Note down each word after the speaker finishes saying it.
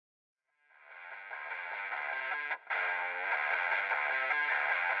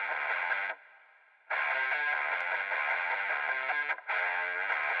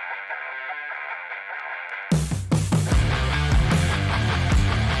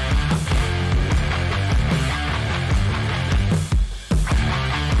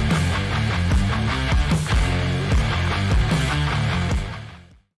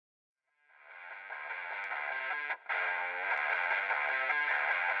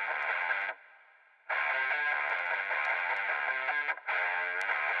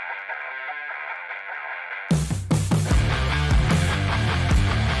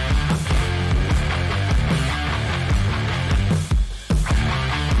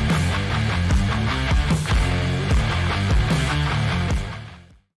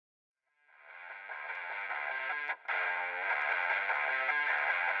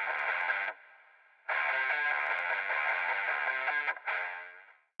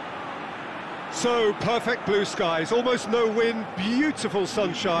So, perfect blue skies, almost no wind, beautiful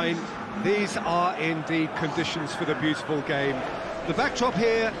sunshine. These are indeed conditions for the beautiful game. The backdrop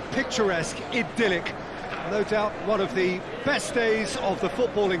here, picturesque, idyllic. No doubt one of the best days of the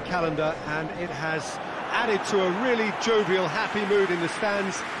footballing calendar, and it has added to a really jovial, happy mood in the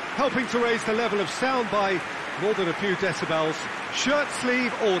stands, helping to raise the level of sound by more than a few decibels. Shirt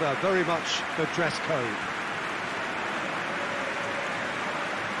sleeve order, very much the dress code.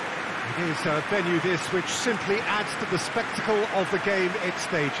 It is a venue this which simply adds to the spectacle of the game it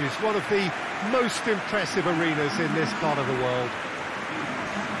stages. One of the most impressive arenas in this part of the world.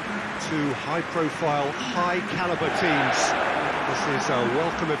 Two high-profile, high-caliber teams. This is a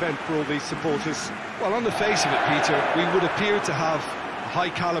welcome event for all these supporters. Well, on the face of it, Peter, we would appear to have a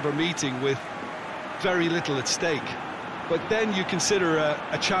high-caliber meeting with very little at stake. But then you consider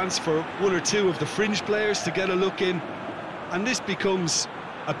a chance for one or two of the fringe players to get a look in, and this becomes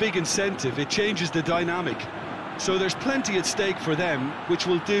a big incentive. It changes the dynamic. So there's plenty at stake for them, which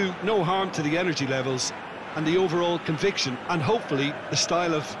will do no harm to the energy levels and the overall conviction, and hopefully the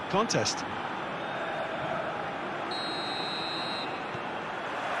style of contest.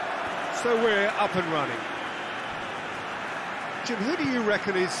 So we're up and running. Jim, who do you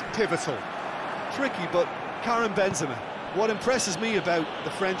reckon is pivotal? Tricky, but Karim Benzema. What impresses me about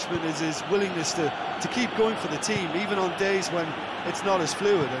the Frenchman is his willingness to keep going for the team, even on days when it's not as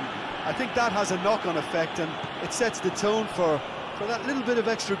fluid, and I think that has a knock-on effect, and it sets the tone for that little bit of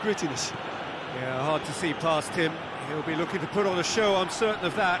extra grittiness. Yeah, hard to see past him. He'll be looking to put on a show, I'm certain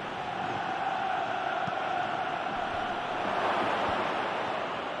of that.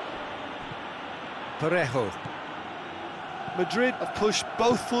 Parejo. Madrid have pushed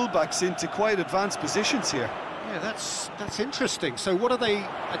both fullbacks into quite advanced positions here. Yeah, that's interesting. So what are they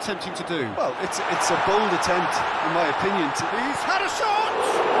attempting to do? Well, it's a bold attempt, in my opinion. He's had a shot!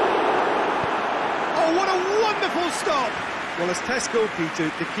 Oh, what a wonderful stop! Well, as Tesco,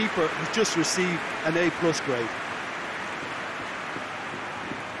 Peter, the keeper has just received an A+ grade.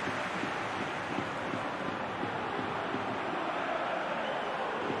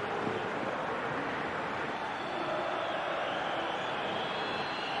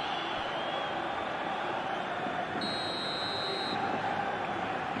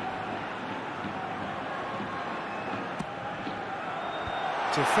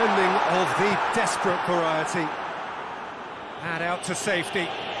 Defending of the desperate variety. And out to safety.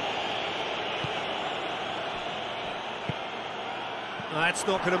 That's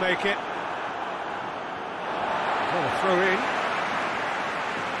not going to make it. Oh, throw in.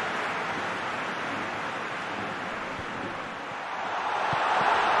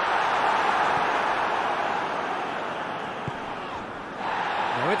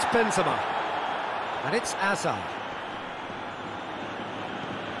 Now it's Benzema. And it's Hazard.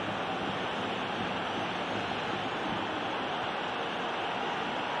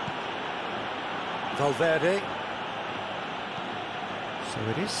 Valverde. So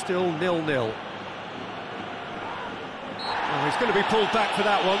it is still 0-0. Oh, he's going to be pulled back for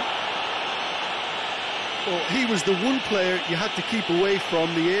that one. Well, he was the one player you had to keep away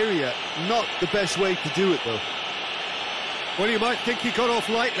from the area. Not the best way to do it, though. Well, you might think he got off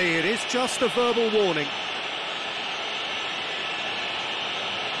lightly. It is just a verbal warning.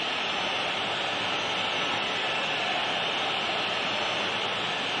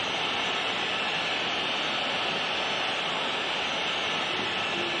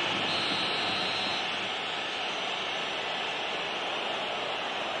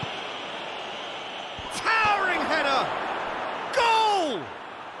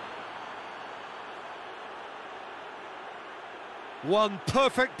 One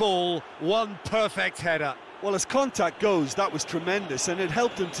perfect ball, one perfect header. Well, as contact goes, that was tremendous, and it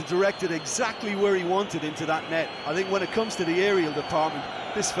helped him to direct it exactly where he wanted into that net. I think when it comes to the aerial department,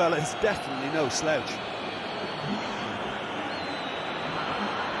 this fella is definitely no slouch.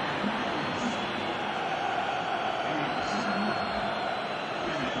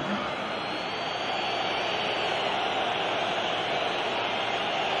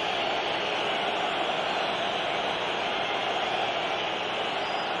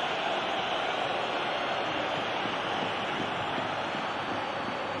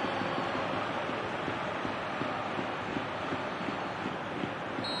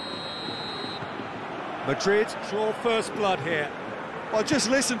 Madrid draw first blood here. Well, just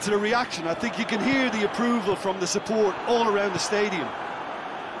listen to the reaction. I think you can hear the approval from the support all around the stadium.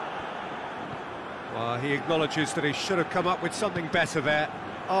 Well, he acknowledges that he should have come up with something better there.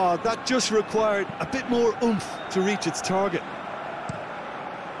 Oh, that just required a bit more oomph to reach its target.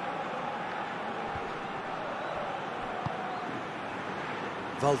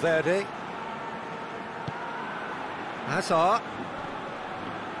 Valverde. Hazard.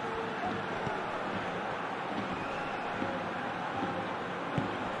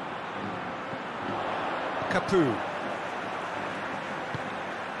 Capu.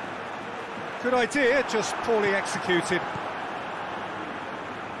 Good idea, just poorly executed.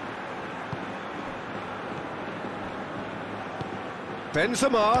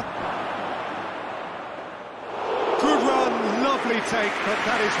 Benzema. Good run, lovely take, but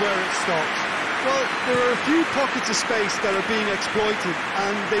that is where it stopped. Well, there are a few pockets of space that are being exploited,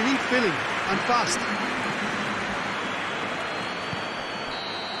 and they need filling, and fast.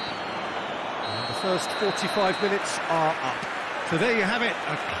 And the first 45 minutes are up. So there you have it,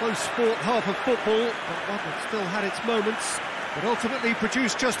 a close-fought half of football, but one that still had its moments, but ultimately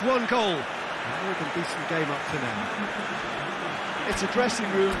produced just one goal. A more than decent game up to now. It's a dressing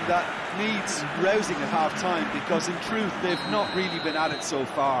room that needs rousing at half-time, because in truth they've not really been at it so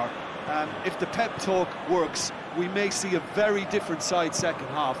far. If the pep talk works, we may see a very different side second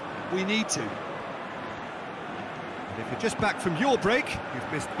half. We need to. And if you're just back from your break,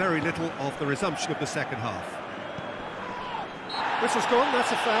 you've missed very little of the resumption of the second half. Whistle's gone,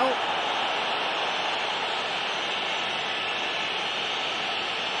 that's a foul.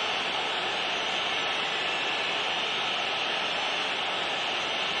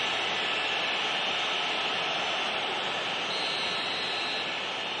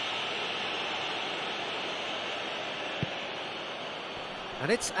 And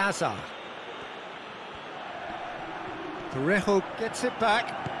it's Hazard. Parejo gets it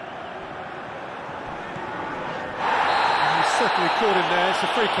back. And he's certainly caught him there, it's a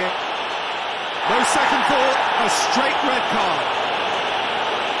free kick. No second thought, a straight red card.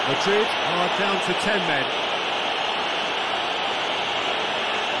 Madrid are down to 10 men.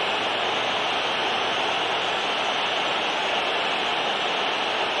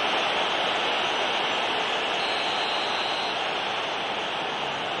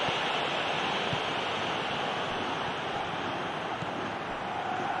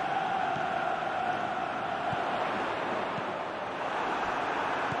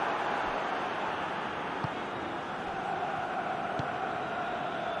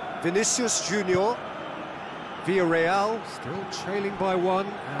 Vinicius Junior, Villarreal still trailing by one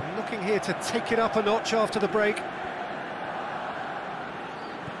and looking here to take it up a notch after the break.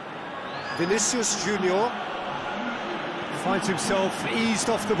 Vinicius Junior finds himself eased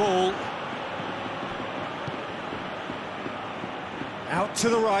off the ball. Out to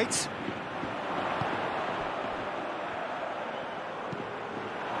the right.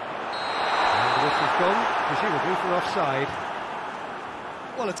 And the whistle's gone, presumably for offside.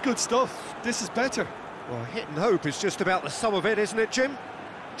 Well, it's good stuff. This is better. Well, hit and hope is just about the sum of it, isn't it, Jim?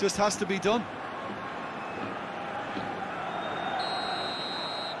 Just has to be done.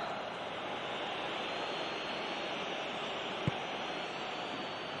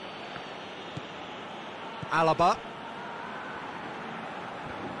 Alaba.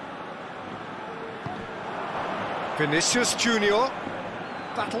 Vinicius Junior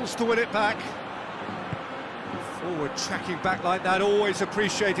battles to win it back. Forward tracking back like that, always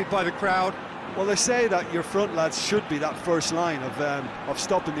appreciated by the crowd. Well, they say that your front lads should be that first line of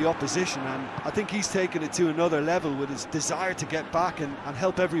stopping the opposition, and I think he's taken it to another level with his desire to get back and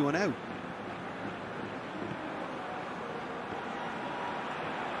help everyone out.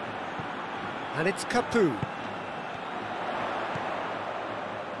 And it's Capu.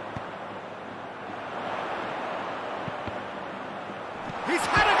 He's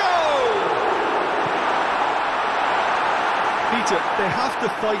had a go! Peter, they have to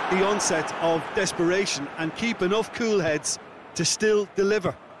fight the onset of desperation and keep enough cool heads to still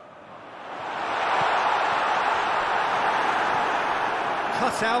deliver.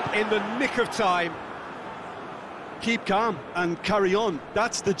 Cut out in the nick of time. Keep calm and carry on.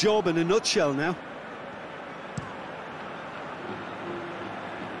 That's the job in a nutshell now.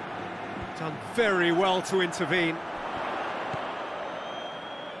 Done very well to intervene.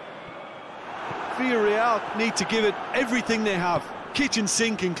 Villarreal need to give it everything they have, kitchen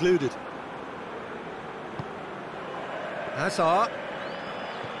sink included. Hazard.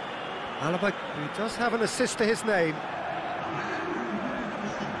 Alaba, he does have an assist to his name.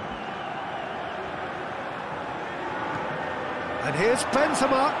 And here's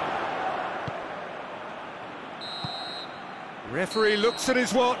Benzema. Referee looks at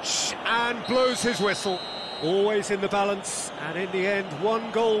his watch and blows his whistle. Always in the balance, and in the end,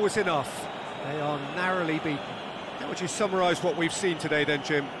 one goal was enough. They are narrowly beaten. How would you summarise what we've seen today then,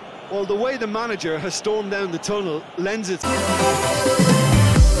 Jim? Well, the way the manager has stormed down the tunnel lends it.